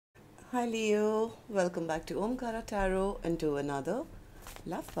Hi Leo, welcome back to Omkaratarot and to another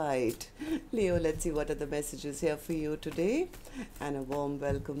Love Bite. Leo, let's see what are the messages here for you today. And a warm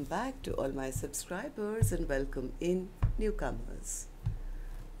welcome back to all my subscribers and welcome in newcomers.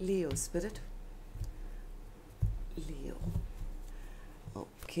 Leo Spirit. Leo.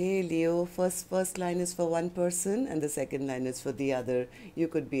 Okay, Leo, first line is for one person and the second line is for the other. You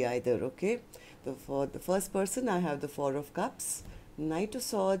could be either, okay? For the first person, I have the Four of Cups, Knight of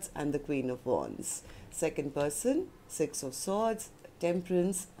Swords and the Queen of Wands. Second person, Six of Swords,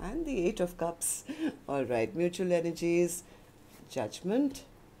 Temperance and the Eight of Cups. All right, mutual energies, Judgment,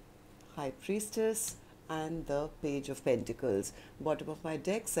 High Priestess and the Page of Pentacles. Bottom of my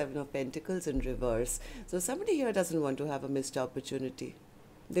deck, Seven of Pentacles in reverse. So somebody here doesn't want to have a missed opportunity.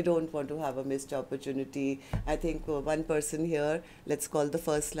 They don't want to have a missed opportunity. I think one person here, let's call the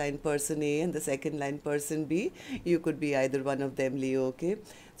first line person A and the second line person B. You could be either one of them, Leo, okay?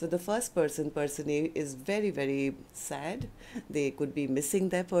 So the first person, person A, is very, very sad. They could be missing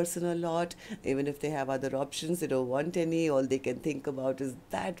their person a lot. Even if they have other options, they don't want any. All they can think about is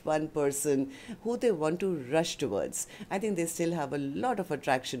that one person who they want to rush towards. I think they still have a lot of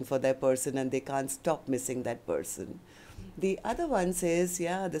attraction for their person and they can't stop missing that person. The other one says,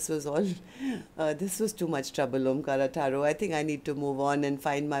 yeah, this was too much trouble, Omkaratarot. I think I need to move on and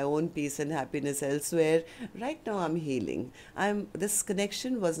find my own peace and happiness elsewhere. Right now I'm healing. This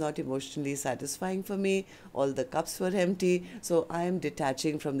connection was not emotionally satisfying for me. All the cups were empty. So I am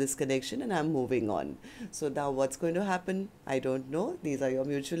detaching from this connection and I'm moving on. So now what's going to happen? I don't know. These are your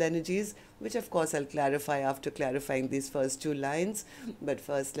mutual energies, which of course I'll clarify after clarifying these first two lines. But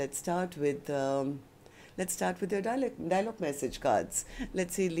first, let's start with your dialogue message cards.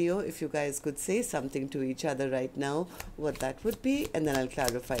 Let's see, Leo, if you guys could say something to each other right now, what that would be, and then I'll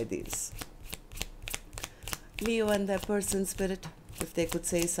clarify these. Leo and their person, Spirit, if they could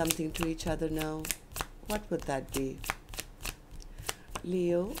say something to each other now, what would that be?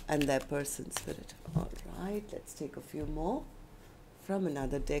 Leo and their person, Spirit. All right, let's take a few more from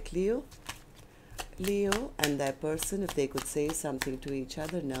another deck, Leo. Leo and their person, if they could say something to each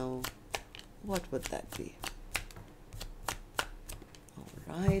other now, what would that be? All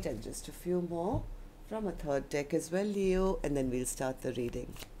right, and just a few more from a third deck as well, Leo, and then we'll start the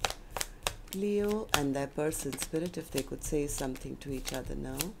reading. Leo and their person, Spirit, if they could say something to each other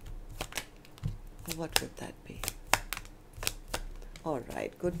now, what would that be? All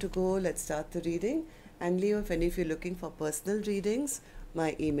right, good to go. Let's start the reading. And Leo, if any of you are looking for personal readings,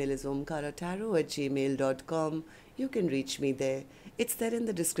 my email is omkaratarot@gmail.com. You can reach me there. It's there in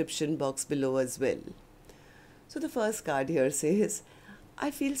the description box below as well. So the first card here says,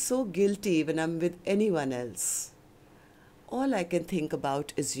 I feel so guilty when I'm with anyone else. All I can think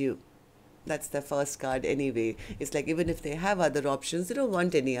about is you. That's the first card anyway. It's like even if they have other options, they don't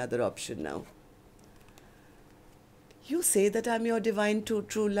want any other option now. You say that I'm your divine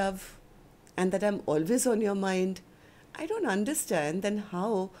true love and that I'm always on your mind. I don't understand then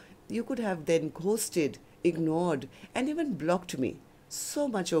how you could have then ghosted, ignored, and even blocked me so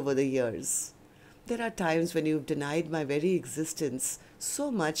much over the years. There are times when you've denied my very existence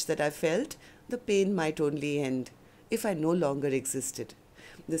so much that I felt the pain might only end if I no longer existed.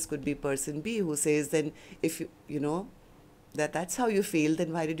 This could be person B who says, then if you know that's how you feel,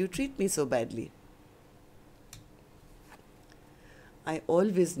 then why did you treat me so badly? I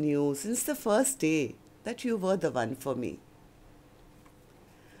always knew since the first day that you were the one for me.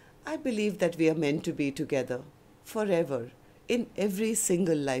 I believe that we are meant to be together forever in every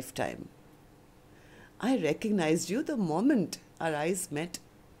single lifetime. I recognized you the moment our eyes met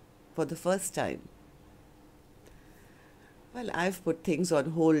for the first time. Well, I've put things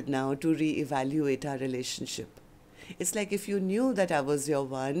on hold now to reevaluate our relationship. It's like if you knew that I was your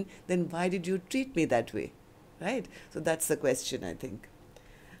one, then why did you treat me that way? Right? So that's the question, I think.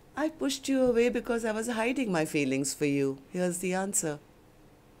 I pushed you away because I was hiding my feelings for you. Here's the answer.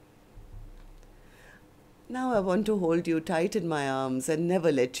 Now I want to hold you tight in my arms and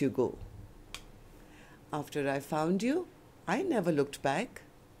never let you go. After I found you, I never looked back.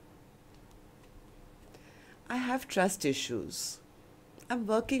 I have trust issues. I'm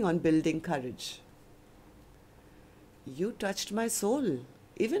working on building courage. You touched my soul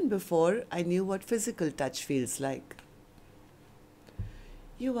even before I knew what physical touch feels like.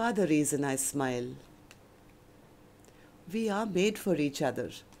 You are the reason I smile. We are made for each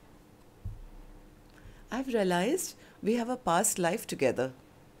other. I've realized we have a past life together.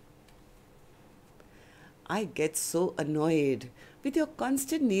 I get so annoyed with your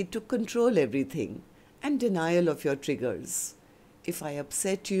constant need to control everything and denial of your triggers. If I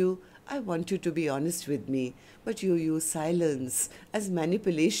upset you, I want you to be honest with me, but you use silence as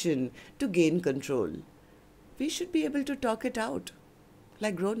manipulation to gain control. We should be able to talk it out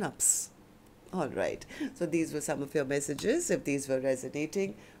like grown-ups. All right. So these were some of your messages. If these were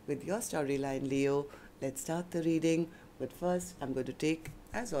resonating with your storyline, Leo, let's start the reading. But first, I'm going to take,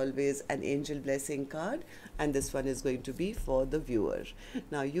 as always, an angel blessing card. And this one is going to be for the viewer.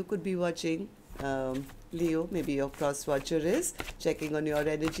 Now, you could be watching Leo, maybe your cross watcher is checking on your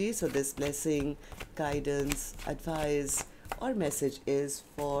energy. So this blessing, guidance, advice, or message is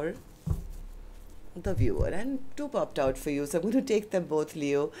for the viewer, and two popped out for you, so I'm going to take them both,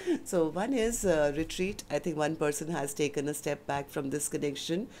 Leo. So one is retreat. I think one person has taken a step back from this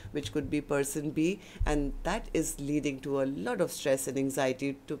connection, which could be person B, and that is leading to a lot of stress and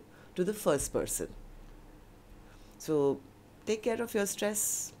anxiety to the first person. So take care of your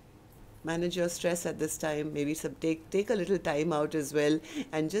stress, manage your stress at this time. Maybe take a little time out as well,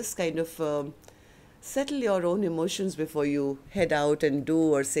 and just kind of settle your own emotions before you head out and do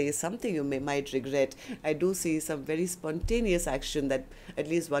or say something you might regret. I do see some very spontaneous action that at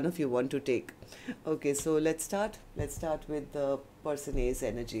least one of you want to take. Okay, so let's start. Let's start with the person A's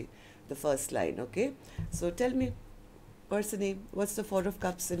energy, the first line, okay? So tell me, person A, what's the Four of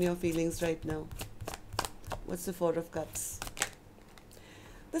Cups in your feelings right now? What's the Four of Cups?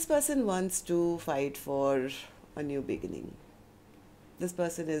 This person wants to fight for a new beginning. This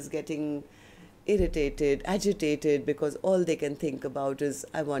person is getting irritated, agitated, because all they can think about is,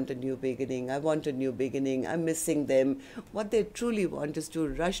 I want a new beginning, I want a new beginning, I'm missing them. What they truly want is to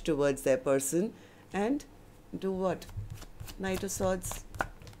rush towards their person and do what? Knight of Swords.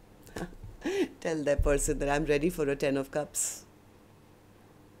 Tell their person that I'm ready for a Ten of Cups.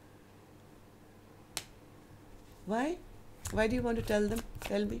 Why? Why do you want to tell them?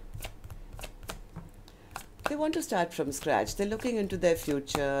 Tell me. They want to start from scratch. They're looking into their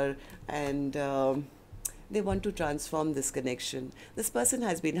future, and they want to transform this connection. This person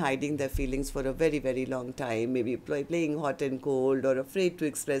has been hiding their feelings for a very, very long time, maybe playing hot and cold or afraid to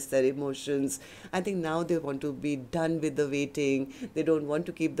express their emotions. I think now they want to be done with the waiting. They don't want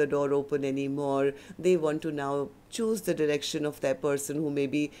to keep the door open anymore. They want to now choose the direction of their person who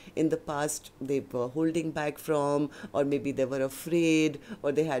maybe in the past they were holding back from, or maybe they were afraid,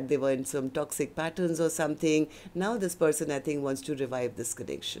 or they were in some toxic patterns or something. Now this person, I think, wants to revive this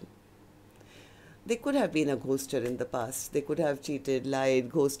connection. They could have been a ghoster in the past. They could have cheated, lied,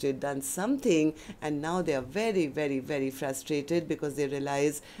 ghosted, done something, and now they are very, very, very frustrated because they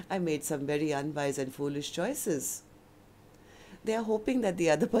realize I made some very unwise and foolish choices. They are hoping that the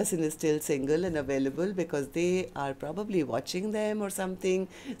other person is still single and available because they are probably watching them or something,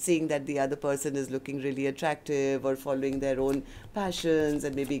 seeing that the other person is looking really attractive or following their own passions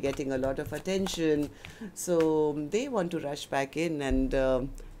and maybe getting a lot of attention. So they want to rush back in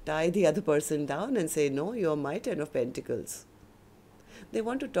and tie the other person down and say, no, you're my Ten of Pentacles. They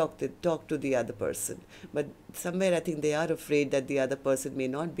want to talk to the other person, but somewhere I think they are afraid that the other person may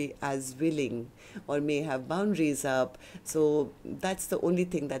not be as willing or may have boundaries up. So that's the only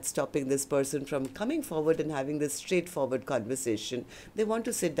thing that's stopping this person from coming forward and having this straightforward conversation. They want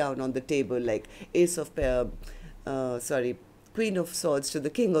to sit down on the table like Queen of Swords to the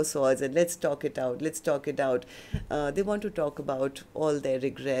King of Swords, and let's talk it out. Let's talk it out. They want to talk about all their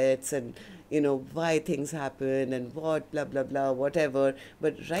regrets and, why things happen and what, blah, blah, blah, whatever.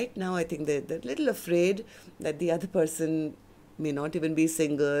 But right now, I think they're a little afraid that the other person may not even be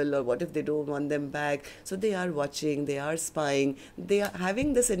single, or what if they don't want them back. So they are watching, they are spying. They are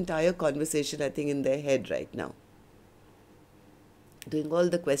having this entire conversation, I think, in their head right now. Doing all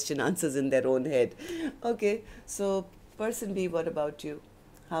the question answers in their own head. Okay, so person B, what about you?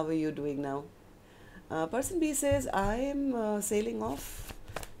 How are you doing now? Person B says, I am sailing off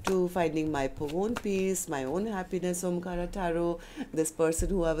to finding my own peace, my own happiness, Omkaratarot. This person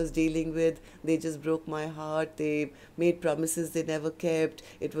who I was dealing with, they just broke my heart. They made promises they never kept.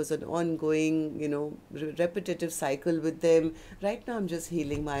 It was an ongoing, repetitive cycle with them. Right now, I'm just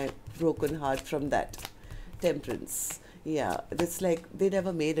healing my broken heart from that. Temperance. Yeah, it's like they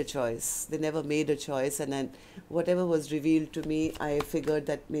never made a choice. They never made a choice, and then whatever was revealed to me, I figured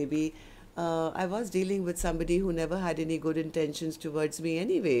that maybe I was dealing with somebody who never had any good intentions towards me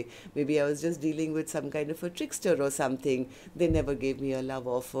anyway. Maybe I was just dealing with some kind of a trickster or something. They never gave me a love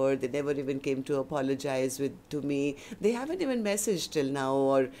offer. They never even came to apologize to me. They haven't even messaged till now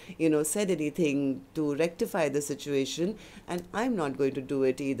or, said anything to rectify the situation. And I'm not going to do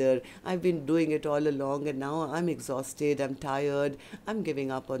it either. I've been doing it all along, and now I'm exhausted. I'm tired. I'm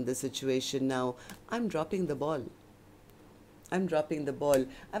giving up on the situation now. I'm dropping the ball. I'm dropping the ball.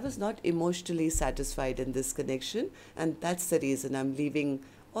 I was not emotionally satisfied in this connection, and that's the reason I'm leaving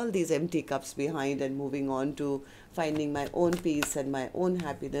all these empty cups behind and moving on to finding my own peace and my own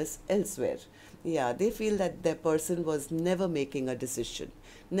happiness elsewhere. Yeah, they feel that their person was never making a decision.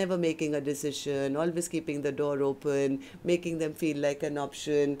 Never making a decision, always keeping the door open, making them feel like an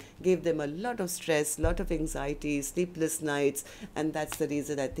option, gave them a lot of stress, lot of anxiety, sleepless nights, and that's the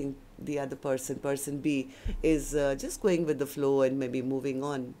reason I think the other person, person B, is just going with the flow and maybe moving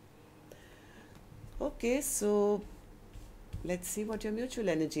on. Okay, so let's see what your mutual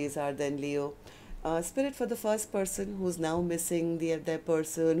energies are then, Leo. Spirit, for the first person who's now missing their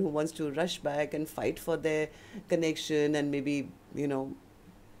person, who wants to rush back and fight for their connection and maybe,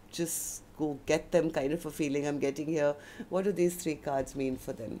 just go get them, kind of a feeling I'm getting here. What do these three cards mean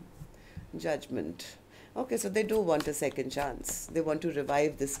for them? Judgment. Okay, so they do want a second chance. They want to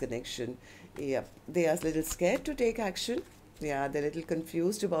revive this connection. Yeah, they are a little scared to take action. Yeah, they're a little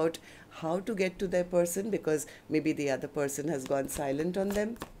confused about how to get to their person because maybe the other person has gone silent on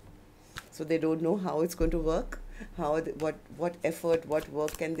them. So they don't know how it's going to work, what effort, what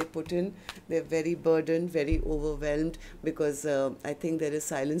work can they put in. They're very burdened, very overwhelmed because I think there is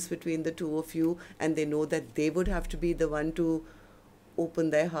silence between the two of you, and they know that they would have to be the one to open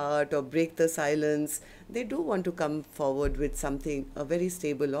their heart or break the silence. They do want to come forward with something, a very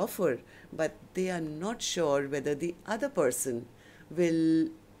stable offer, but they are not sure whether the other person will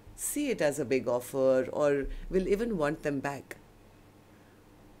see it as a big offer or will even want them back.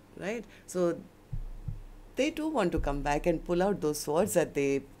 Right? So they do want to come back and pull out those swords that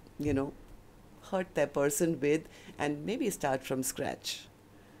they, hurt their person with and maybe start from scratch.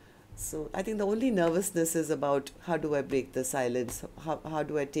 So I think the only nervousness is about how do I break the silence? How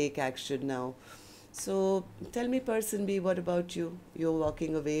do I take action now? So tell me, person B, what about you? You're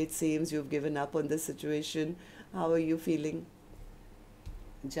walking away, it seems. You've given up on this situation. How are you feeling?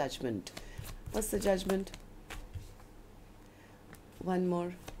 Judgment. What's the judgment? One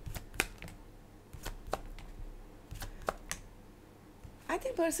more. I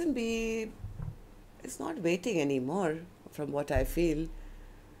think person B is not waiting anymore from what I feel.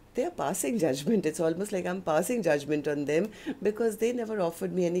 They are passing judgment. It's almost like I'm passing judgment on them because they never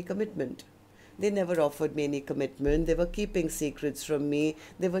offered me any commitment. They never offered me any commitment. They were keeping secrets from me.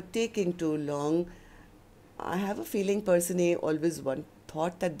 They were taking too long. I have a feeling person A always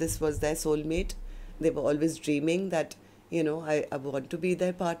thought that this was their soulmate. They were always dreaming that, I want to be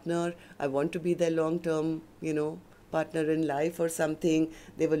their partner. I want to be their long-term, partner in life or something.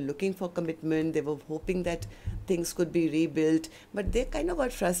 They were looking for commitment. They were hoping that things could be rebuilt, but they kind of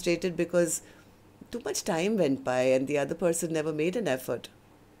got frustrated because too much time went by and the other person never made an effort.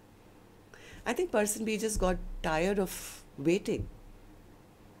 I think person B just got tired of waiting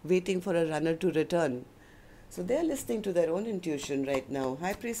for a runner to return. So they're listening to their own intuition right now.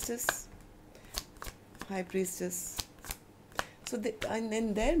 High Priestess. High Priestess. So and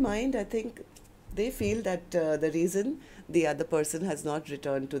in their mind, I think they feel that the reason the other person has not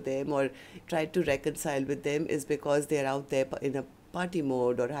returned to them or tried to reconcile with them is because they're out there in a party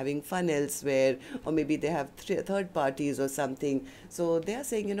mode or having fun elsewhere, or maybe they have third parties or something. So they are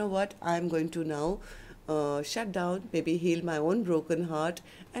saying, you know what, I'm going to now shut down, maybe heal my own broken heart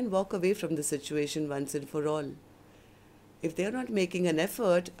and walk away from the situation once and for all. If they're not making an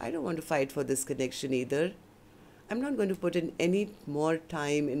effort, I don't want to fight for this connection either. I'm not going to put in any more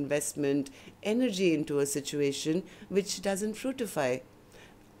time, investment, energy into a situation which doesn't fructify.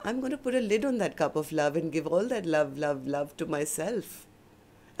 I'm going to put a lid on that cup of love and give all that love to myself.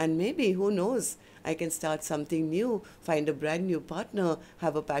 And maybe, who knows, I can start something new, find a brand new partner,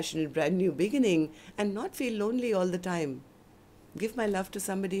 have a passionate brand new beginning, and not feel lonely all the time. Give my love to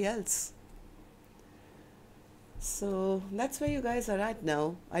somebody else. So that's where you guys are at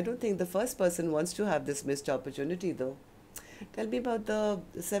now. I don't think the first person wants to have this missed opportunity though. Tell me about the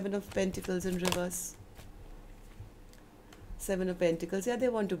Seven of Pentacles in reverse. Seven of Pentacles, yeah, they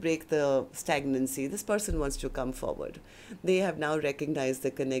want to break the stagnancy. This person wants to come forward. They have now recognized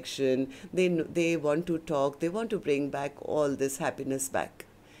the connection. They want to talk. They want to bring back all this happiness back.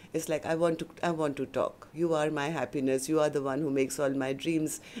 It's like, I want to talk. You are my happiness. You are the one who makes all my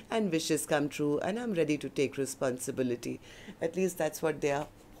dreams and wishes come true, and I'm ready to take responsibility. At least that's what they are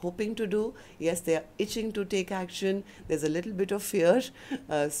hoping to do. Yes, they are itching to take action. There's a little bit of fear.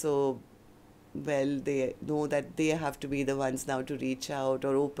 Well, they know that they have to be the ones now to reach out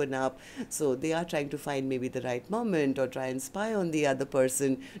or open up. So they are trying to find maybe the right moment or try and spy on the other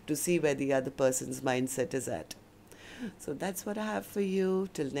person to see where the other person's mindset is at. So that's what I have for you.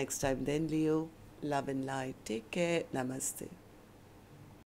 Till next time then, Leo. Love and light. Take care. Namaste.